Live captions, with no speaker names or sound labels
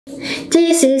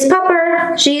This is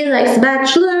Popper. She likes The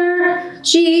Bachelor.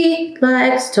 She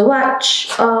likes to watch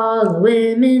all the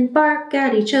women bark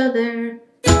at each other.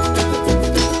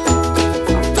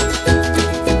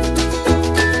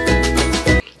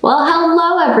 Well,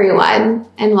 hello everyone,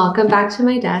 and welcome back to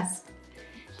my desk.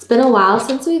 It's been a while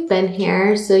since we've been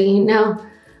here, so you know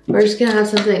we're just gonna have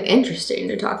something interesting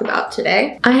to talk about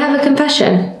today. I have a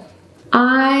confession.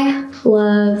 I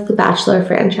love the Bachelor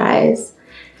franchise.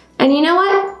 And you know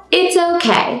what? It's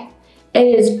okay. It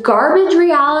is garbage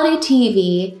reality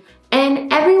TV,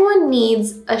 and everyone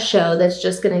needs a show that's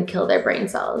just gonna kill their brain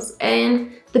cells.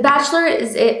 And The Bachelor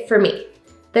is it for me.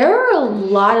 There are a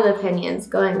lot of opinions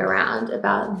going around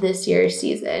about this year's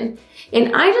season,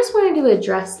 and I just wanted to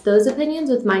address those opinions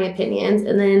with my opinions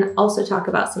and then also talk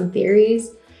about some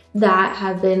theories that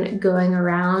have been going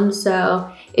around.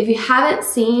 So if you haven't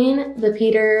seen the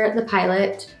Peter the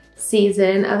pilot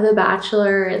season of The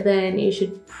Bachelor, then you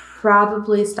should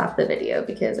probably stop the video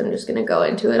because I'm just gonna go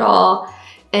into it all.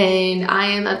 And I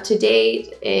am up to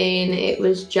date, and it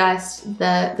was just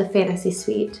the fantasy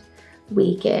suite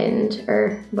weekend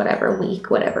or whatever week,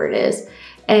 whatever it is.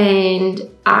 And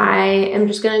I am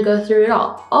just gonna go through it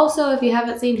all. Also, if you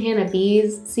haven't seen Hannah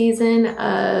B's season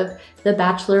of The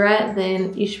Bachelorette,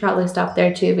 then you should probably stop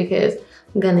there too, because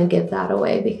I'm gonna give that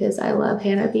away because I love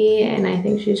Hannah B and I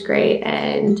think she's great,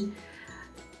 and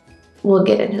we'll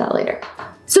get into that later.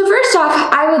 So first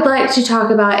off, I would like to talk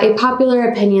about a popular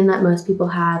opinion that most people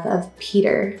have of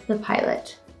Peter the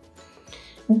pilot.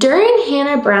 During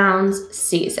Hannah Brown's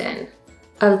season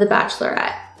of The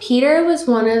Bachelorette, Peter was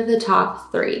one of the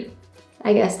top 3.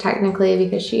 I guess technically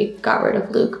because she got rid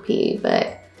of Luke P,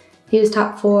 but he was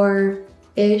top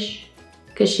 4-ish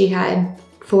because she had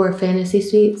 4 fantasy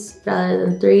suites rather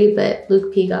than 3, but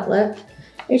Luke P got left.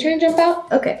 Are you trying to jump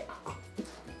out? Okay.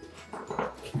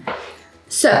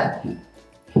 So,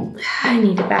 I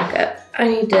need to back up. I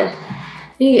need to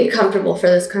get comfortable for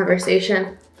this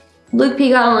conversation. Luke P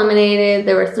got eliminated.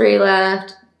 There were 3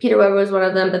 left. Peter Weber was one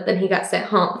of them, but then he got sent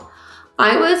home.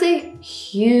 I was a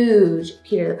huge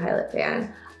Peter the Pilot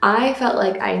fan. I felt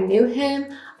like I knew him.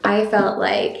 I felt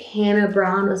like Hannah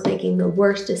Brown was making the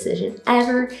worst decision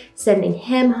ever, sending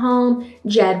him home.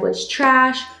 Jed was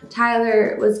trash.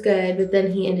 Tyler was good, but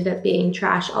then he ended up being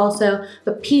trash also.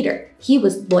 But Peter, he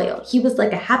was loyal. He was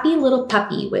like a happy little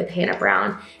puppy with Hannah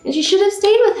Brown, and she should have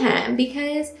stayed with him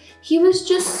because he was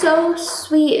just so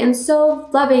sweet and so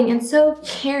loving and so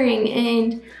caring.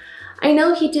 And I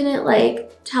know he didn't like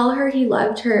tell her he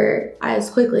loved her as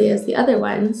quickly as the other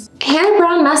ones. Hannah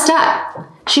Brown messed up.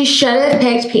 She should have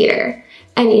picked Peter.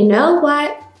 And you know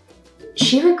what?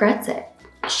 She regrets it.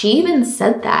 She even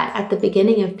said that at the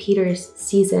beginning of Peter's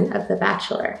season of The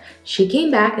Bachelor. She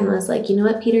came back and was like, you know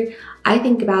what, Peter? I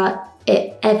think about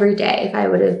it every day. If I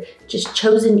would have just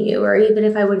chosen you, or even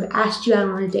if I would have asked you out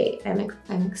on a date.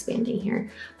 I'm expanding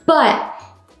here. But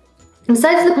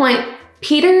besides the point,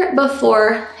 Peter,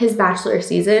 before his Bachelor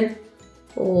season,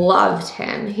 loved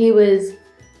him. He was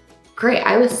great.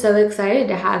 I was so excited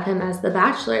to have him as the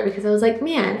Bachelor because I was like,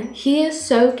 man, he is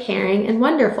so caring and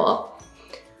wonderful.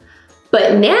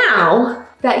 But now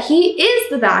that he is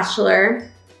the Bachelor,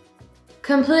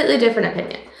 completely different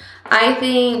opinion. I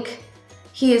think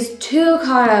he is too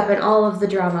caught up in all of the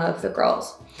drama of the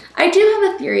girls. I do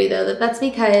have a theory though, that that's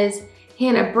because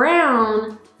Hannah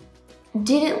Brown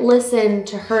didn't listen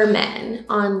to her men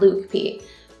on Luke P.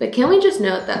 But can we just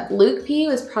note that Luke P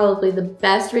was probably the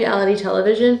best reality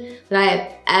television that I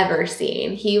have ever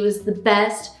seen. He was the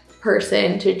best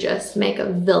person to just make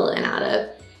a villain out of.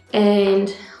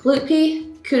 And Luke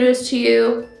P, kudos to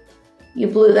you. You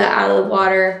blew that out of the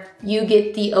water. You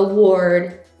get the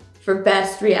award for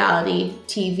best reality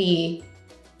TV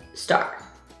star.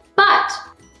 But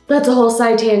that's a whole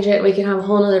side tangent. We can have a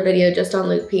whole nother video just on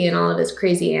Luke P and all of his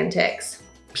crazy antics.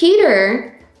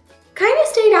 Peter kind of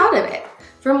stayed out of it.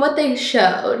 From what they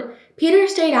showed, Peter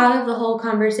stayed out of the whole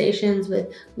conversations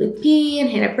with Luke P and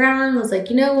Hannah Brown, was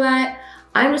like, you know what?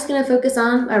 I'm just gonna focus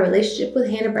on my relationship with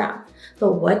Hannah Brown.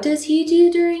 But what does he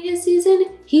do during his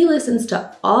season? He listens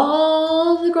to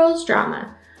all of the girls'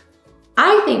 drama.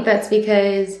 I think that's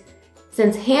because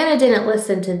since Hannah didn't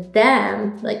listen to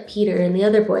them, like Peter and the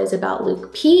other boys, about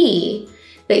Luke P,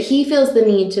 that he feels the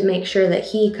need to make sure that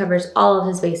he covers all of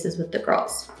his bases with the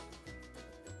girls.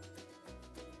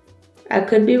 I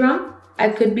could be wrong. I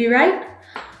could be right.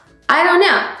 I don't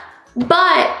know.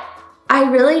 But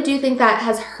I really do think that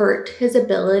has hurt his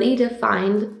ability to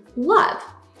find love.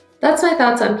 That's my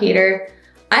thoughts on Peter.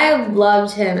 I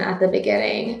loved him at the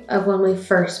beginning of when we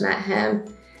first met him.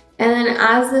 And then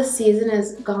as the season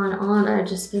has gone on, I've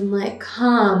just been like,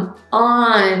 come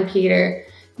on, Peter.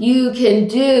 You can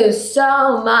do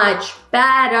so much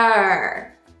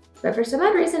better. But for some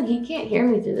odd reason, he can't hear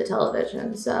me through the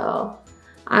television. So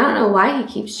I don't know why he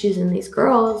keeps choosing these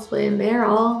girls when they're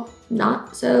all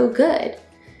not so good.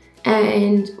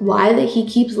 And why that he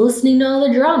keeps listening to all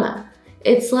the drama.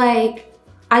 It's like,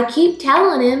 I keep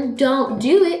telling him don't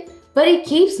do it, but he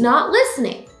keeps not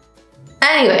listening.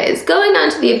 Anyways, going on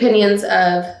to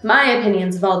the my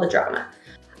opinions of all the drama.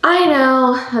 I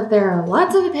know that there are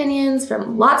lots of opinions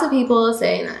from lots of people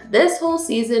saying that this whole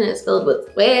season is filled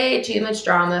with way too much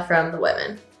drama from the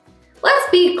women.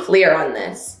 Let's be clear on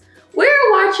this.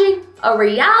 We're watching a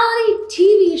reality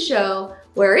TV show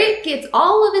where it gets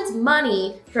all of its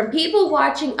money from people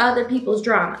watching other people's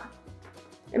drama.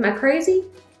 Am I crazy?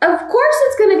 Of course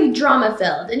it's gonna be drama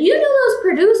filled. And you know those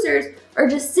producers are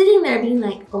just sitting there being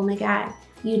like, oh my God,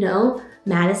 you know,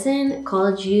 Madison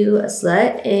called you a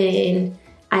slut and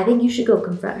I think you should go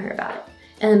confront her about it.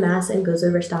 And then Madison goes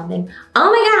over stomping,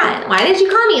 oh my God, why did you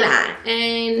call me that?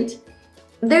 And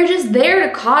they're just there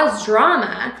to cause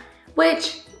drama,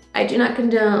 which I do not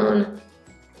condone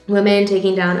women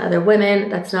taking down other women.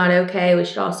 That's not okay. We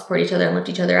should all support each other and lift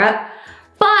each other up.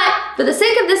 But for the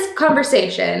sake of this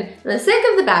conversation, and the sake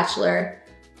of The Bachelor,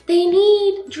 they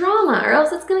need drama or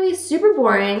else it's gonna be super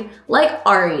boring, like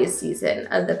Ari's season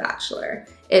of The Bachelor.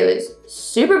 It was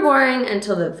super boring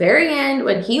until the very end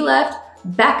when he left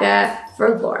Becca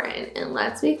for Lauren. And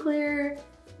let's be clear,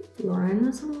 Lauren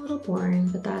was a little boring,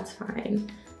 but that's fine.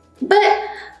 But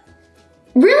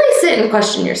really sit and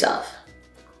question yourself.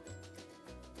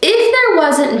 If there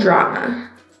wasn't drama,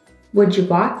 would you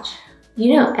watch?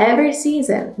 You know, every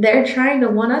season, they're trying to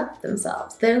one-up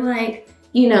themselves. They're like,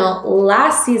 you know,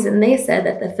 last season they said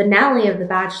that the finale of The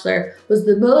Bachelor was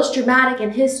the most dramatic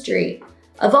in history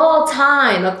of all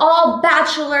time, of all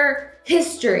Bachelor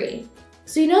history.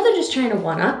 So you know they're just trying to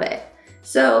one-up it.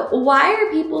 So why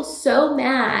are people so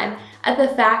mad at the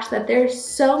fact that there's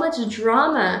so much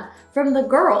drama from the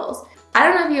girls? I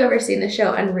don't know if you've ever seen the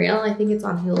show Unreal. I think it's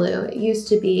on Hulu. It used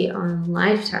to be on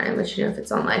Lifetime, which, you know, if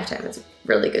it's on Lifetime, it's a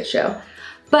really good show.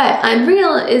 But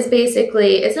Unreal is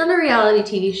basically, it's not a reality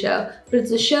TV show, but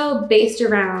it's a show based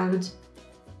around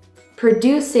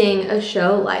producing a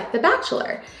show like The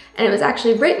Bachelor. And it was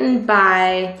actually written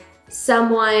by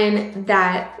someone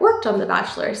that worked on The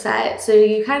Bachelor set. So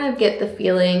you kind of get the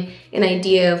feeling, an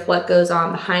idea of what goes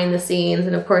on behind the scenes.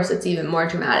 And of course, it's even more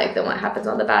dramatic than what happens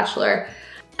on The Bachelor.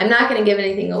 I'm not gonna give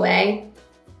anything away,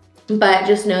 but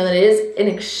just know that it is an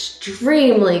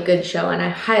extremely good show and I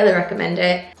highly recommend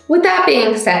it. With that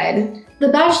being said, the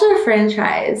Bachelor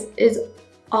franchise is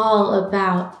all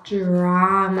about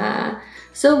drama.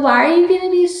 So why are you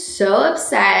gonna be so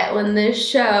upset when this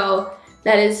show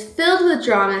that is filled with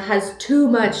drama has too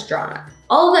much drama?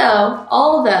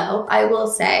 Although I will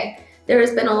say, there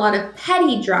has been a lot of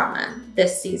petty drama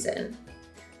this season.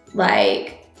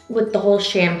 Like, with the whole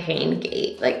champagne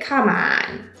gate. Like, come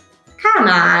on.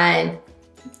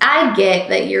 I get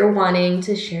that you're wanting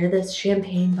to share this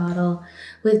champagne bottle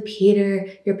with Peter,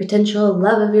 your potential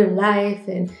love of your life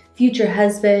and future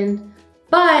husband,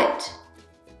 but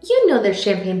you know there's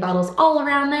champagne bottles all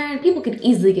around there and people could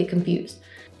easily get confused.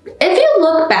 If you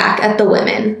look back at the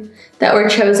women that were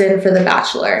chosen for The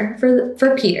Bachelor,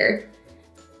 for Peter,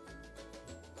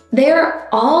 they're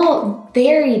all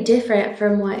very different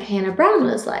from what Hannah Brown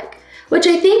was like, which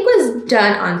I think was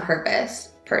done on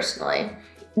purpose, personally.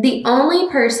 The only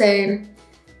person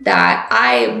that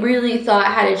I really thought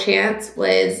had a chance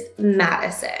was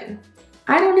Madison.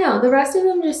 I don't know, the rest of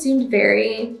them just seemed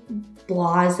very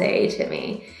blasé to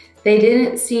me. They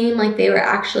didn't seem like they were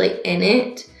actually in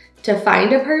it to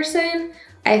find a person.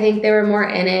 I think they were more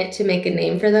in it to make a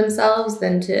name for themselves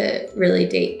than to really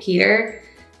date Peter.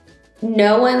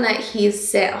 No one that he's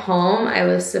sent home I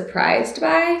was surprised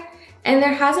by. And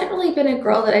there hasn't really been a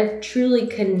girl that I've truly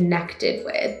connected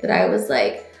with, that I was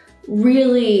like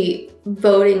really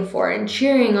voting for and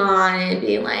cheering on and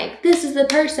being like, this is the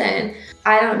person.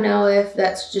 I don't know if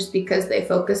that's just because they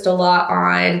focused a lot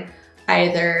on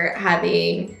either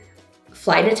having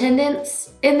flight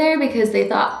attendants in there because they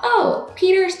thought, oh,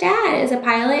 Peter's dad is a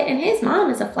pilot and his mom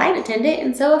is a flight attendant.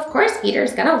 And so of course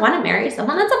Peter's gonna wanna marry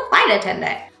someone that's a flight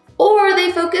attendant. Or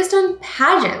they focused on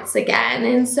pageants again.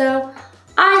 And so,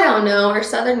 I don't know, or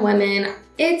Southern women,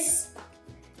 it's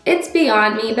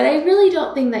beyond me, but I really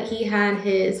don't think that he had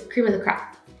his cream of the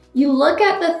crop. You look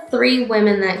at the 3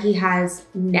 women that he has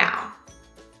now,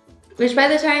 which by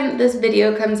the time this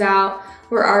video comes out,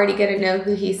 we're already gonna know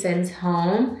who he sends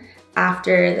home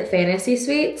after the fantasy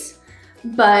suites.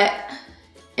 But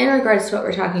in regards to what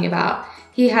we're talking about,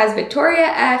 he has Victoria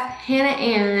F, Hannah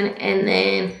Ann, and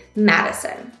then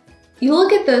Madison. you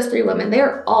look at those three women,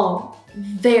 they're all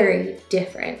very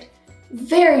different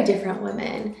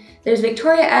women. There's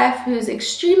Victoria F, who's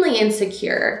extremely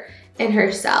insecure in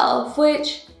herself,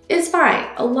 which is fine.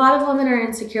 A lot of women are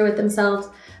insecure with themselves,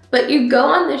 but you go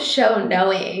on this show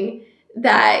knowing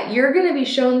that you're gonna be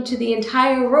shown to the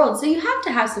entire world. So you have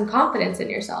to have some confidence in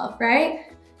yourself, right?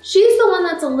 She's the one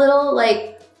that's a little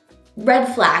like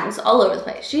red flags all over the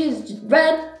place. She's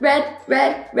red flags.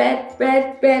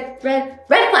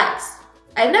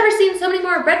 I've never seen so many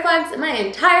more red flags in my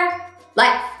entire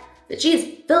life, but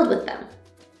she's filled with them.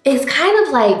 It's kind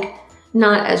of like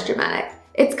not as dramatic.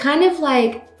 It's kind of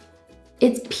like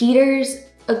it's Peter's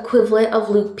equivalent of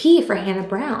Luke P for Hannah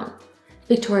Brown.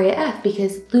 Victoria F,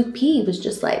 because Luke P was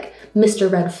just like Mr.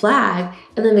 Red Flag,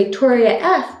 and then Victoria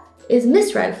F is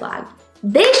Miss Red Flag.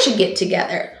 They should get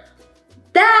together.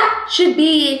 That should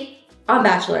be on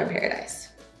Bachelor in Paradise.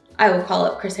 I will call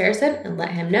up Chris Harrison and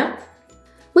let him know.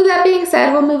 With that being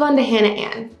said, we'll move on to Hannah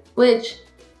Ann, which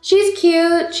she's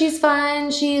cute, she's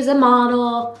fun, she's a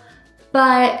model,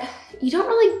 but you don't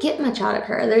really get much out of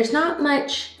her. There's not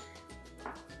much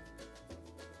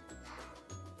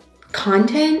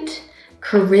content,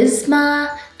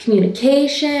 charisma,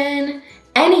 communication,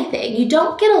 anything. You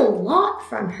don't get a lot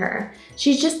from her.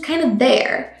 She's just kind of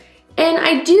there. And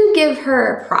I do give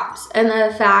her props in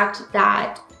the fact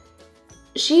that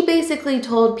she basically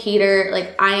told Peter,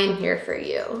 like, I am here for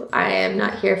you. I am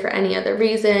not here for any other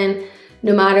reason.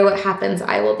 No matter what happens,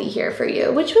 I will be here for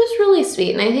you, which was really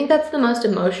sweet. And I think that's the most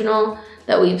emotional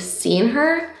that we've seen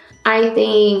her. I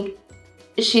think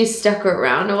she's stuck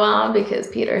around a while because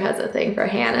Peter has a thing for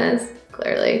Hannah's,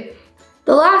 clearly.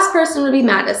 The last person would be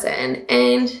Madison,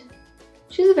 and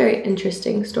she's a very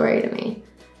interesting story to me.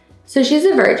 So she's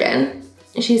a virgin.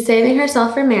 She's saving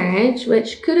herself for marriage,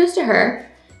 which kudos to her,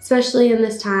 especially in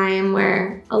this time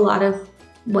where a lot of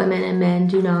women and men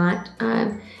do not.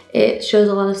 It shows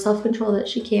a lot of self-control that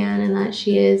she can, and that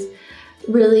she is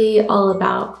really all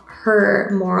about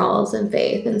her morals and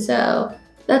faith, and so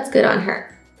that's good on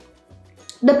her.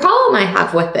 The problem I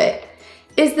have with it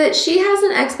is that she has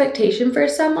an expectation for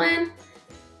someone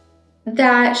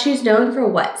that she's known for,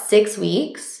 what, 6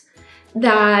 weeks?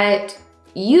 That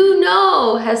you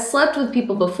know has slept with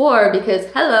people before, because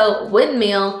hello,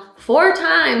 windmill, 4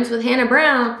 times with Hannah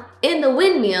Brown in the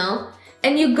windmill,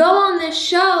 and you go on this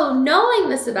show knowing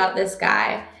this about this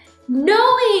guy,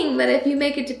 knowing that if you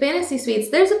make it to fantasy suites,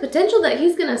 there's a potential that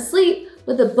he's gonna sleep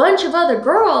with a bunch of other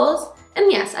girls.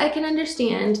 And yes, I can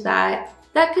understand that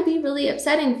that could be really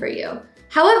upsetting for you.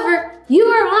 However, you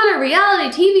are on a reality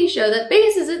TV show that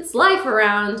bases its life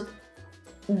around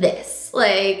this.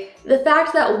 Like, the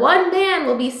fact that one man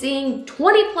will be seeing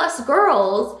 20+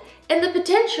 girls, and the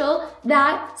potential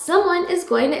that someone is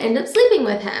going to end up sleeping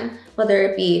with him. Whether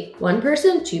it be 1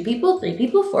 person, 2 people, 3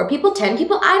 people, 4 people, 10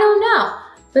 people, I don't know.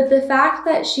 But the fact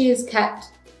that she has kept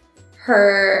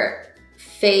her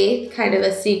faith kind of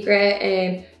a secret,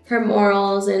 and her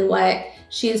morals and what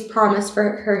she's promised for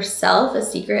herself a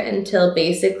secret until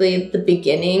basically the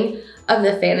beginning of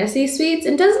the fantasy suites,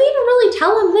 and doesn't even really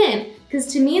tell him then.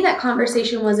 Because to me, that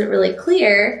conversation wasn't really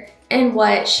clear in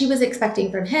what she was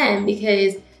expecting from him,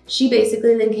 because she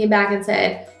basically then came back and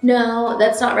said, no,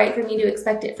 that's not right for me to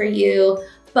expect it for you,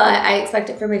 but I expect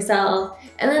it for myself.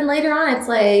 And then later on, it's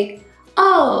like,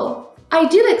 oh, I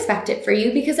do expect it for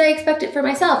you because I expect it for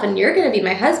myself, and you're gonna be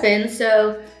my husband,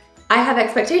 so I have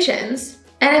expectations.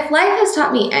 And if life has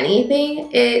taught me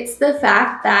anything, it's the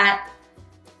fact that,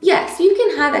 yes, you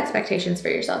can have expectations for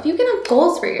yourself. You can have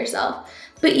goals for yourself,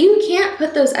 but you can't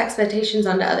put those expectations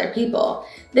onto other people.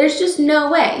 There's just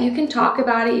no way. You can talk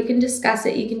about it, you can discuss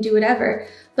it, you can do whatever.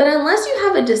 But unless you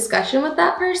have a discussion with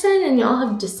that person and y'all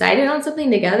have decided on something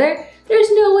together,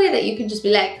 there's no way that you could just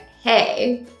be like,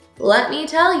 hey, let me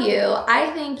tell you,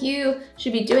 I think you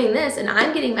should be doing this, and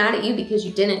I'm getting mad at you because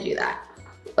you didn't do that.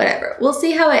 Whatever, we'll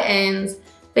see how it ends.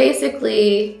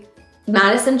 Basically,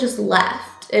 Madison just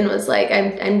left and was like,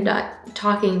 I'm not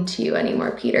talking to you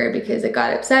anymore, Peter, because it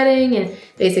got upsetting. And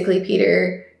basically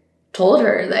Peter told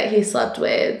her that he slept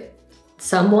with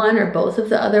someone or both of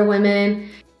the other women.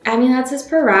 I mean, that's his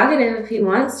prerogative if he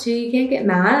wants to. You can't get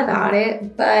mad about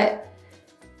it, but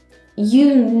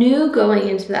you knew going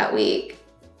into that week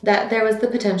that there was the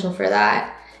potential for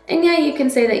that. And yeah, you can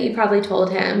say that you probably told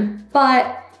him,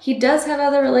 but he does have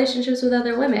other relationships with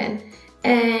other women.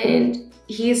 And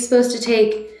he's supposed to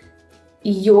take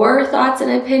your thoughts and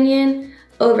opinion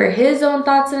over his own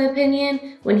thoughts and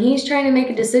opinion when he's trying to make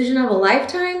a decision of a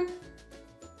lifetime?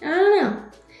 I don't know.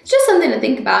 It's just something to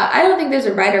think about. I don't think there's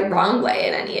a right or wrong way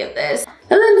in any of this.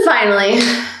 And then finally,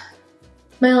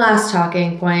 my last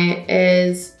talking point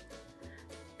is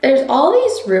there's all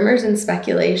these rumors and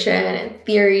speculation and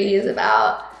theories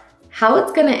about how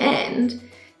it's gonna end.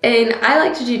 And I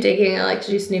like to do digging, I like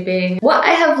to do snooping. What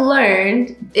I have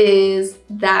learned is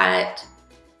that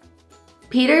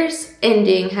Peter's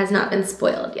ending has not been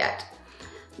spoiled yet.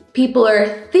 People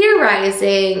are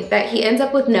theorizing that he ends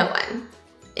up with no one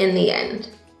in the end.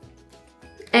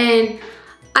 And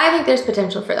I think there's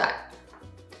potential for that.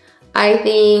 I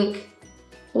think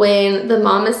when the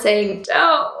mom is saying,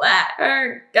 don't let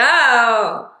her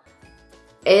go,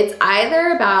 it's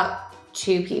either about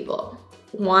two people.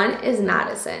 One is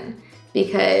Madison,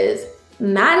 because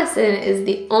Madison is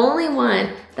the only one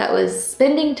that was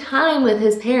spending time with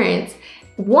his parents,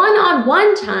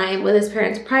 one-on-one time with his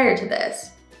parents prior to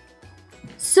this.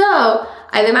 So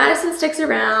either Madison sticks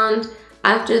around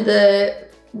after the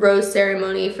rose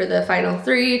ceremony for the final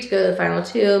 3 to go to the final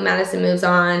 2, Madison moves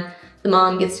on. The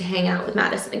mom gets to hang out with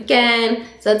Madison again.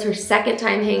 So that's her second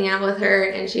time hanging out with her.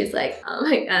 And she's like, oh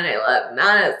my God, I love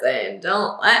Madison.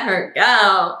 Don't let her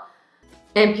go.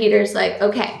 And Peter's like,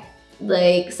 okay,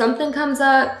 like something comes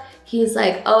up. He's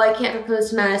like, oh, I can't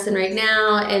propose to Madison right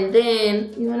now. And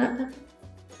then, you want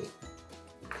to?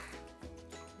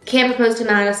 Can't propose to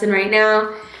Madison right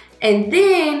now. And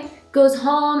then goes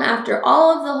home after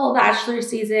all of the whole Bachelor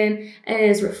season and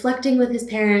is reflecting with his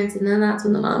parents. And then that's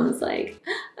when the mom is like,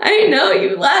 I know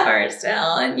you love her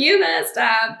still and you messed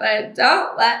up, but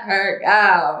don't let her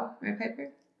go. Right, Piper?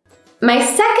 My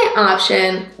second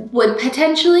option would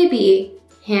potentially be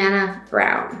Hannah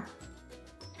Brown.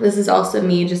 This is also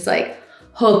me just like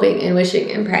hoping and wishing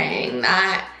and praying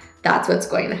that that's what's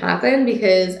going to happen,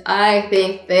 because I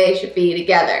think they should be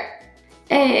together.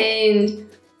 And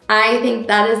I think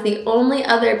that is the only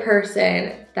other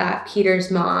person that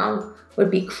Peter's mom would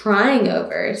be crying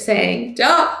over, saying,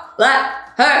 don't let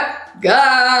her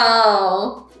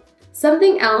go.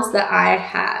 Something else that I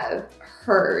have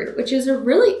heard, which is a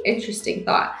really interesting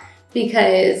thought,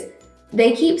 because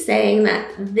they keep saying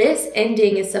that this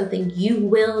ending is something you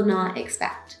will not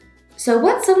expect. So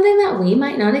what's something that we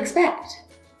might not expect?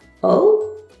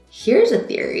 Oh, here's a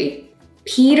theory.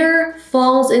 Peter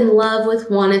falls in love with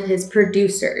one of his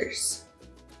producers.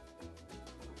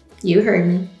 You heard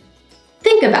me.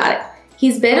 Think about it.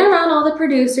 He's been around all the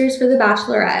producers for The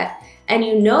Bachelorette, and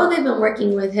you know they've been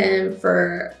working with him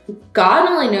for God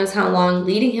only knows how long,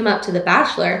 leading him up to The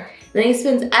Bachelor. Then he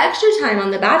spends extra time on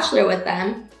The Bachelor with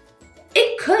them.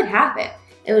 It could happen.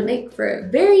 It would make for a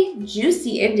very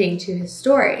juicy ending to his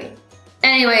story.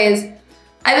 Anyways,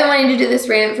 I've been wanting to do this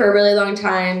rant for a really long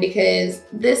time because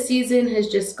this season has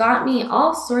just got me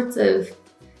all sorts of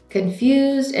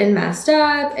confused and messed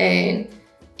up and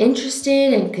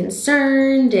interested and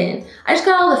concerned, and I just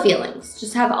got all the feelings.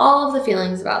 Just have all of the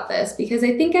feelings about this because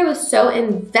I think I was so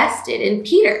invested in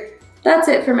Peter. That's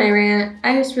it for my rant.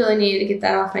 I just really needed to get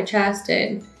that off my chest,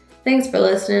 and thanks for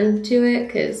listening to it,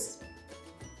 because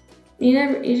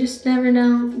you just never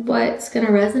know what's gonna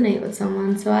resonate with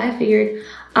someone. So I figured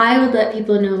I would let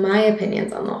people know my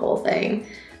opinions on the whole thing.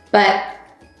 But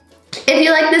if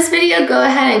you like this video, go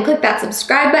ahead and click that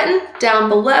subscribe button down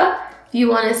below. If you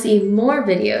wanna see more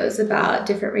videos about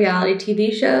different reality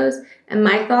TV shows and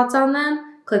my thoughts on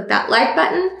them, click that like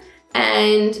button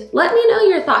and let me know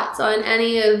your thoughts on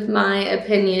any of my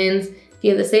opinions. If you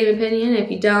have the same opinion, if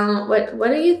you don't,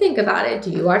 what do you think about it?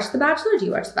 Do you watch The Bachelor? Do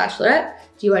you watch The Bachelorette?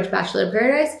 Do you watch Bachelor in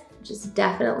Paradise? Which is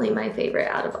definitely my favorite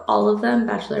out of all of them.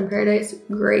 Bachelor in Paradise,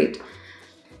 great.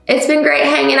 It's been great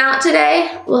hanging out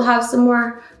today. We'll have some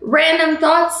more random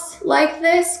thoughts like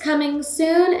this coming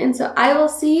soon. And so I will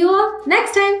see you all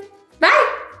next time.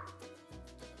 Bye.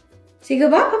 Say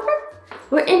goodbye, Papa.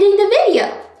 We're ending the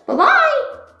video. Bye-bye.